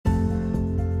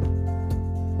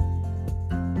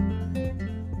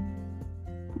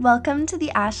Welcome to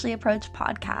the Ashley Approach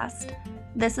podcast.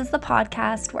 This is the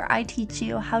podcast where I teach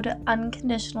you how to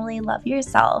unconditionally love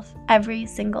yourself every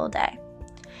single day.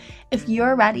 If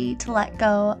you're ready to let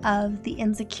go of the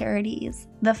insecurities,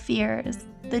 the fears,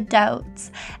 the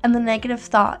doubts, and the negative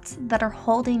thoughts that are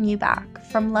holding you back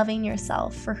from loving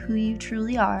yourself for who you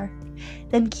truly are,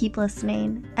 then keep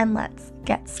listening and let's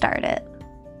get started.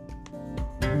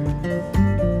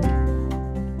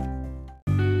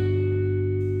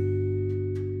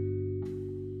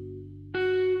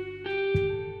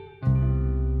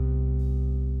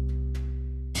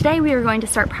 Today we are going to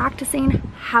start practicing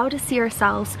how to see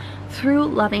ourselves through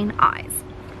loving eyes.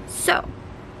 So,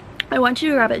 I want you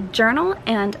to grab a journal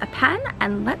and a pen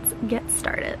and let's get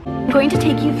started. I'm going to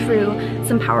take you through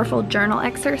some powerful journal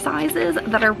exercises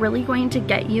that are really going to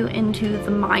get you into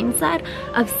the mindset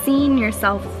of seeing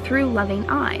yourself through loving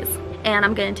eyes. And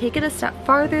I'm going to take it a step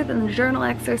farther than the journal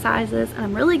exercises, and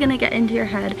I'm really going to get into your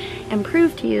head and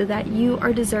prove to you that you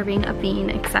are deserving of being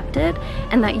accepted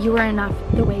and that you are enough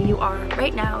the way you are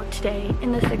right now, today,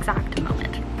 in this exact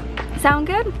moment. Sound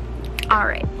good? All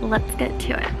right, let's get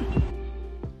to it.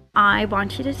 I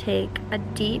want you to take a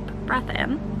deep breath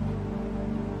in.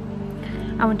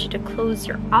 I want you to close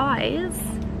your eyes.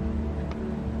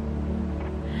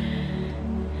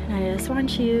 I just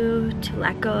want you to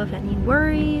let go of any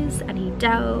worries, any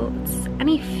doubts,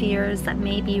 any fears that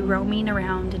may be roaming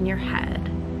around in your head.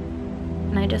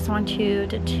 And I just want you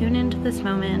to tune into this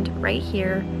moment right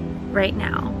here, right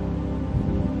now.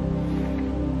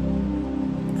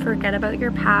 Forget about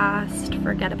your past,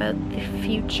 forget about the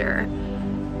future.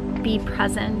 Be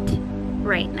present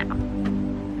right now.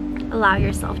 Allow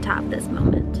yourself to have this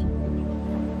moment.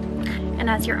 And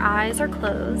as your eyes are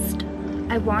closed,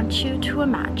 I want you to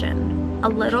imagine a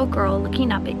little girl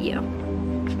looking up at you.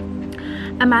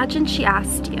 Imagine she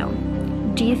asked you,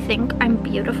 "Do you think I'm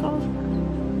beautiful?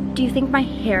 Do you think my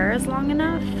hair is long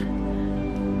enough?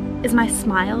 Is my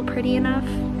smile pretty enough?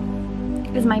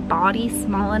 Is my body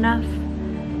small enough?"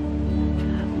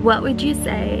 What would you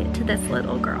say to this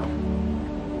little girl?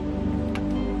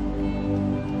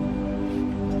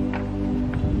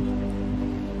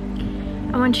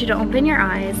 I want you to open your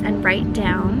eyes and write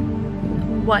down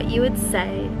what you would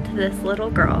say to this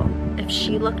little girl if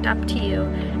she looked up to you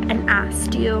and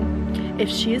asked you if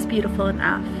she is beautiful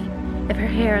enough, if her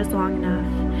hair is long enough,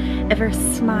 if her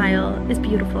smile is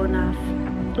beautiful enough,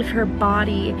 if her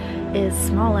body is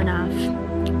small enough.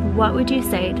 What would you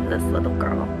say to this little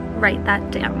girl? Write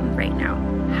that down right now.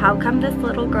 How come this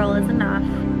little girl is enough?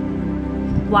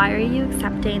 Why are you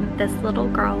accepting this little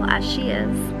girl as she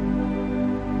is?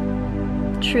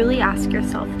 Truly ask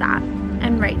yourself that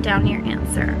and write down your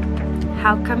answer.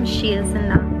 How come she is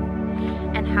enough?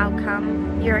 And how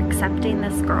come you're accepting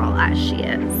this girl as she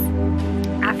is?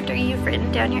 After you've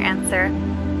written down your answer,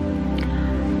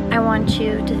 I want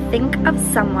you to think of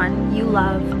someone you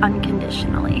love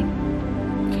unconditionally.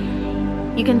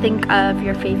 You can think of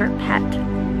your favorite pet,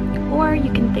 or you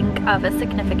can think of a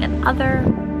significant other,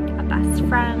 a best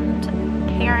friend, a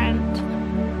parent,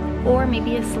 or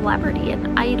maybe a celebrity,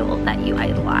 an idol that you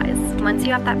idolize. Once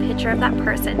you have that picture of that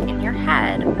person in your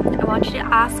head, I want you to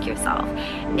ask yourself,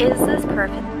 is this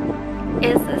person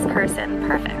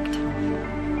perfect?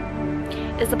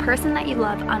 Is the person that you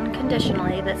love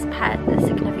unconditionally, this pet, this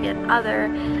significant other,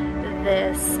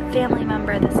 this family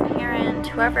member, this parent,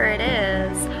 whoever it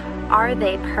is, are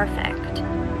they perfect?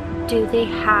 Do they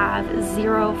have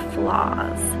zero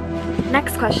flaws?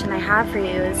 Next question I have for you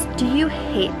is, do you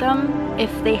hate them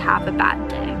if they have a bad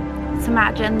day? So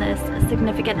imagine this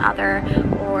significant other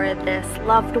or this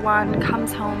loved one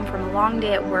comes home from a long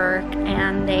day at work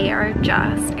and they are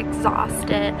just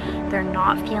exhausted. They're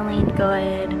not feeling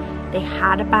good. They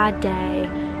had a bad day.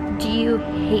 Do you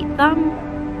hate them?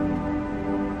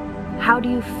 How do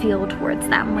you feel towards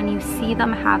them when you see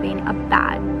them having a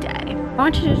bad day? I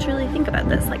want you to truly think about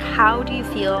this. Like, how do you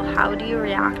feel? How do you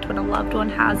react when a loved one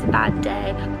has a bad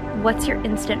day? What's your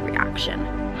instant reaction?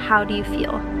 How do you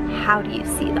feel? How do you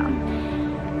see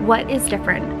them? What is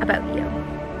different about you?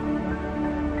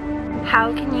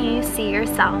 How can you see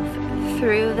yourself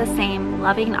through the same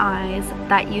loving eyes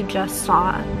that you just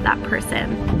saw that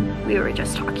person we were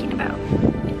just talking about?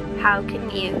 How can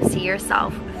you see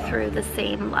yourself through the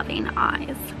same loving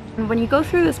eyes? And when you go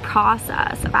through this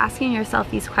process of asking yourself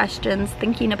these questions,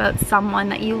 thinking about someone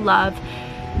that you love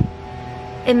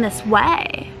in this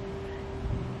way,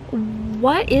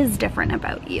 what is different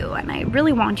about you? And I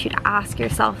really want you to ask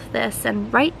yourself this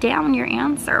and write down your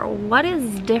answer. What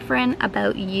is different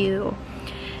about you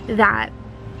that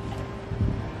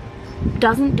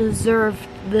doesn't deserve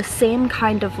the same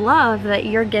kind of love that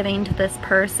you're giving to this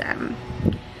person?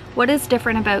 What is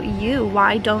different about you?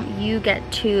 Why don't you get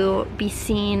to be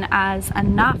seen as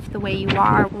enough the way you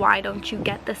are? Why don't you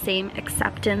get the same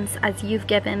acceptance as you've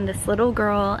given this little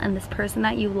girl and this person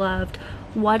that you loved?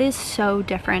 What is so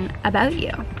different about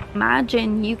you?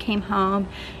 Imagine you came home,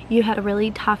 you had a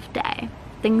really tough day,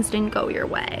 things didn't go your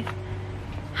way.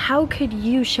 How could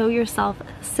you show yourself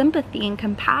sympathy and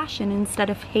compassion instead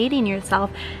of hating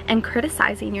yourself and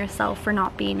criticizing yourself for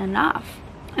not being enough?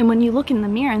 And when you look in the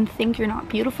mirror and think you're not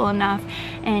beautiful enough,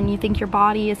 and you think your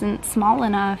body isn't small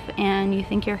enough, and you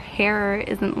think your hair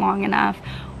isn't long enough,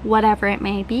 whatever it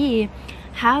may be,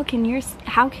 how can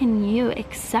you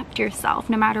accept yourself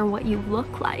no matter what you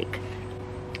look like?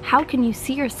 How can you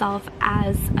see yourself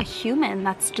as a human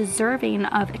that's deserving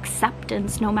of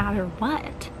acceptance no matter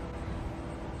what?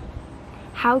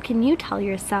 How can you tell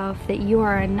yourself that you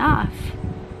are enough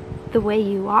the way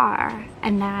you are,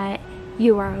 and that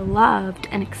you are loved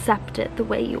and accepted the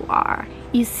way you are?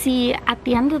 You see, at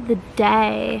the end of the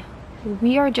day,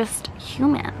 we are just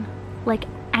human, like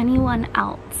anyone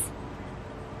else.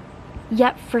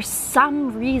 Yet for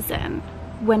some reason,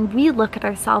 when we look at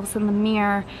ourselves in the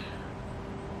mirror,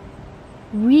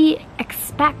 we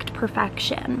expect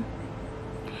perfection.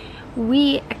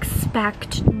 We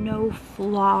expect no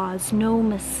flaws, no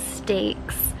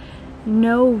mistakes,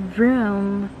 no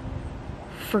room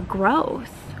for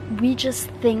growth. We just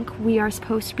think we are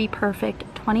supposed to be perfect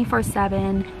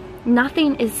 24/7.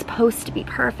 Nothing is supposed to be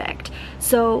perfect.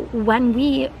 So when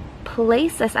we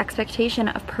place this expectation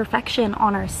of perfection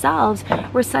on ourselves,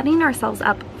 we're setting ourselves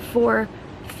up for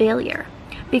failure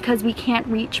because we can't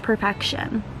reach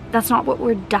perfection. That's not what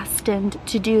we're destined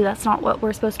to do. That's not what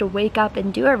we're supposed to wake up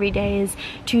and do every day, is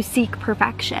to seek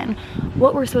perfection.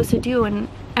 What we're supposed to do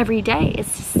every day is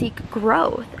to seek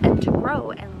growth and to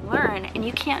grow and learn. And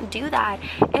you can't do that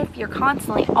if you're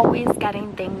constantly always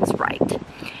getting things right.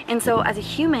 And so as a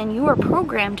human, you are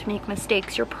programmed to make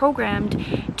mistakes. You're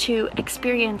programmed to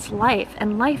experience life,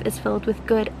 and life is filled with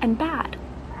good and bad.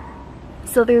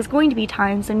 So there's going to be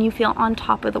times when you feel on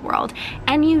top of the world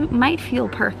and you might feel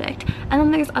perfect. And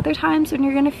then there's other times when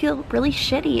you're going to feel really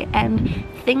shitty and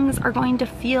things are going to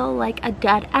feel like a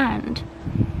dead end.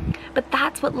 But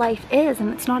that's what life is,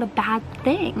 and it's not a bad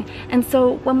thing. And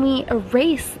so when we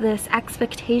erase this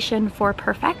expectation for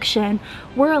perfection,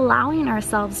 we're allowing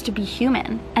ourselves to be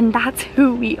human, and that's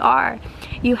who we are.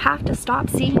 You have to stop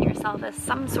seeing yourself as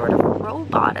some sort of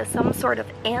robot, as some sort of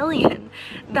alien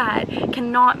that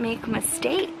cannot make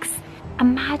mistakes.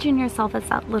 Imagine yourself as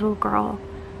that little girl.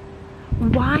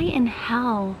 Why in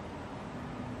hell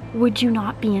would you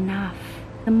not be enough?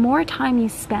 The more time you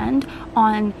spend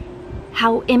on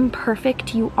how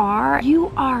imperfect you are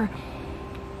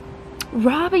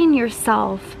robbing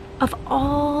yourself of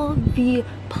all the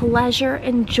pleasure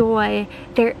and joy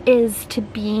there is to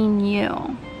being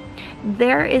you.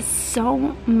 There is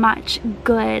so much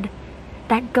good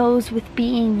that goes with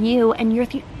being you, and you're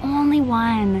the only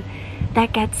one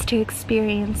that gets to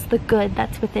experience the good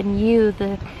that's within you,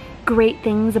 the great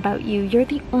things about you. You're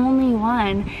the only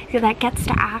one that gets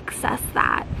to access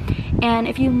that. And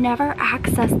if you never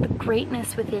access the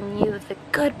greatness within you, the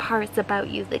good parts about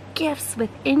you, the gifts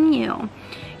within you,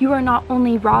 you are not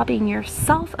only robbing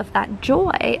yourself of that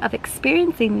joy of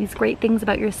experiencing these great things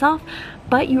about yourself,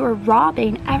 but you are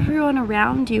robbing everyone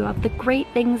around you of the great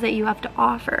things that you have to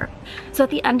offer. So at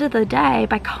the end of the day,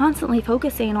 by constantly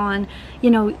focusing on,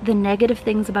 the negative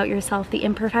things about yourself, the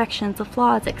imperfections, the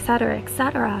flaws,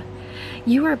 etc.,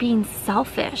 you are being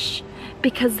selfish,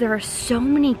 because there are so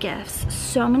many gifts,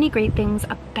 so many great things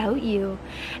about you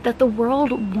that the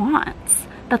world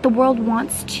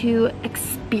wants to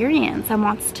experience and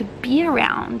wants to be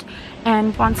around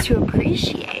and wants to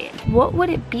appreciate. What would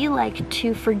it be like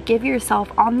to forgive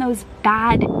yourself on those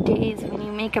bad days when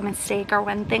you make a mistake or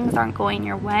when things aren't going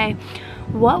your way?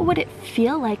 What would it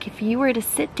feel like if you were to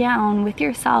sit down with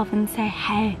yourself and say,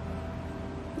 hey,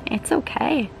 it's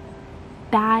okay.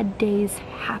 Bad days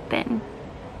happen.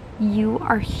 You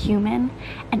are human,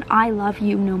 and I love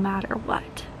you no matter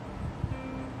what.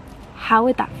 How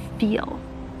would that feel?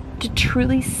 To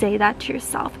truly say that to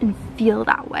yourself and feel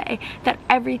that way, that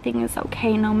everything is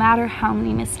okay no matter how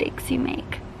many mistakes you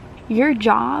make. Your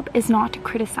job is not to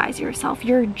criticize yourself.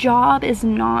 Your job is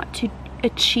not to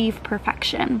achieve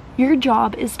perfection. Your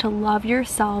job is to love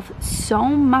yourself so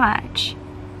much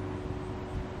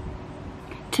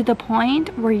to the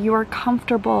point where you are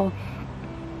comfortable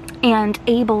and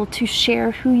able to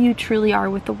share who you truly are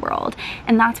with the world.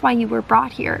 And that's why you were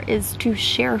brought here, is to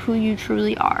share who you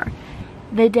truly are.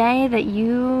 The day that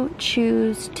you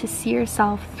choose to see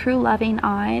yourself through loving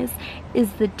eyes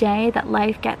is the day that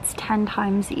life gets 10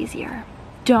 times easier.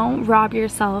 Don't rob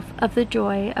yourself of the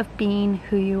joy of being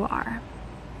who you are.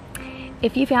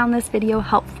 If you found this video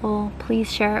helpful,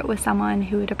 please share it with someone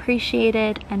who would appreciate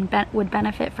it and would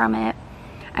benefit from it.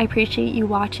 I appreciate you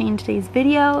watching today's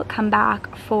video. Come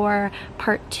back for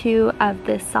part 2 of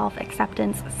this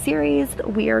self-acceptance series.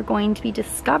 We are going to be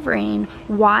discovering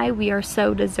why we are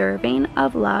so deserving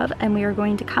of love, and we are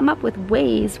going to come up with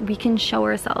ways we can show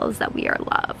ourselves that we are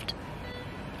loved.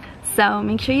 So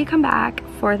make sure you come back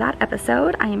for that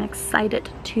episode. I am excited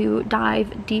to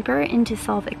dive deeper into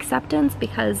self-acceptance,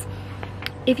 because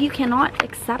if you cannot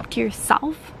accept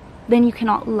yourself, then you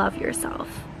cannot love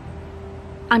yourself.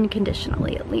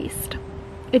 Unconditionally, at least.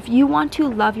 If you want to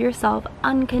love yourself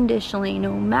unconditionally,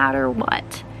 no matter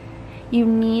what, you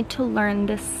need to learn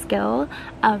this skill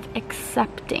of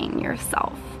accepting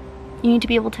yourself. You need to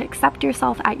be able to accept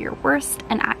yourself at your worst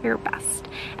and at your best.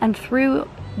 And through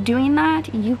doing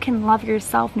that, you can love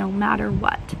yourself no matter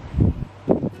what.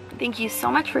 Thank you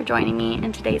so much for joining me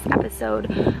in today's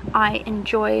episode. I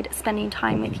enjoyed spending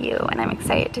time with you, and I'm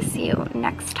excited to see you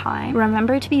next time.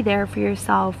 Remember to be there for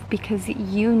yourself, because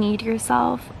you need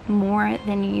yourself more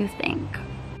than you think.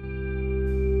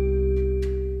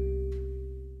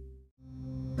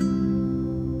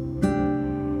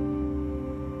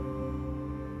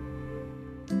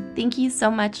 Thank you so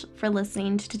much for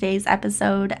listening to today's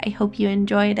episode. I hope you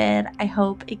enjoyed it. I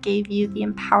hope it gave you the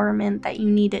empowerment that you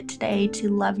needed today to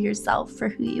love yourself for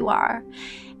who you are.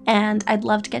 And I'd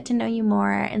love to get to know you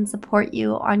more and support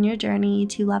you on your journey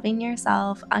to loving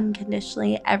yourself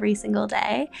unconditionally every single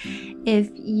day.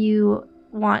 If you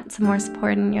want some more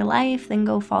support in your life, then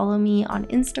go follow me on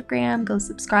Instagram, go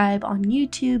subscribe on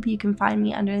YouTube. You can find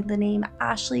me under the name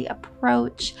Ashley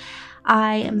Approach.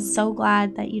 I am so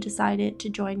glad that you decided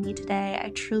to join me today. I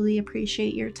truly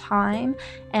appreciate your time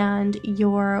and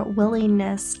your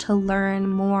willingness to learn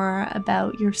more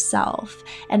about yourself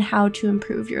and how to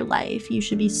improve your life. You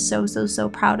should be so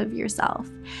proud of yourself.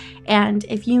 And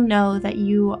if you know that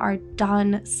you are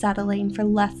done settling for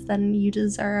less than you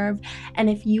deserve, and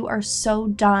if you are so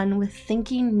done with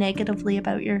thinking negatively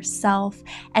about yourself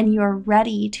and you're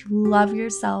ready to love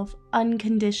yourself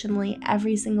unconditionally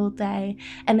every single day,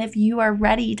 and if you are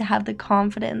ready to have the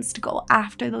confidence to go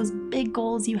after those big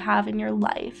goals you have in your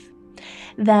life,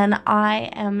 then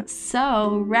I am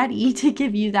so ready to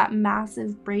give you that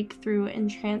massive breakthrough and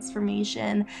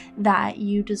transformation that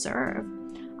you deserve.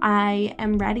 I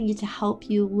am ready to help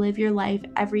you live your life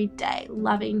every day,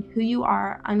 loving who you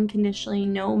are unconditionally,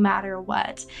 no matter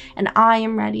what. And I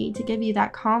am ready to give you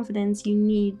that confidence you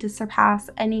need to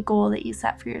surpass any goal that you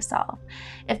set for yourself.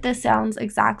 If this sounds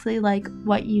exactly like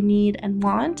what you need and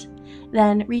want,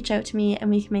 then reach out to me and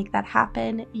we can make that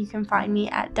happen. You can find me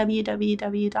at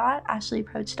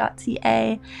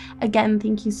www.ashleyapproach.ca. Again,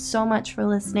 thank you so much for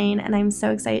listening, and I'm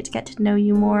so excited to get to know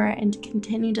you more and to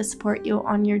continue to support you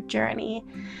on your journey.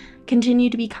 Continue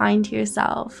to be kind to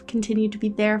yourself. Continue to be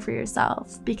there for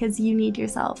yourself, because you need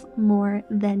yourself more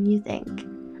than you think.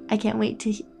 I can't wait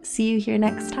to see you here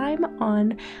next time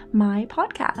on my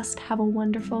podcast. Have a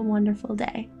wonderful, wonderful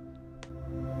day.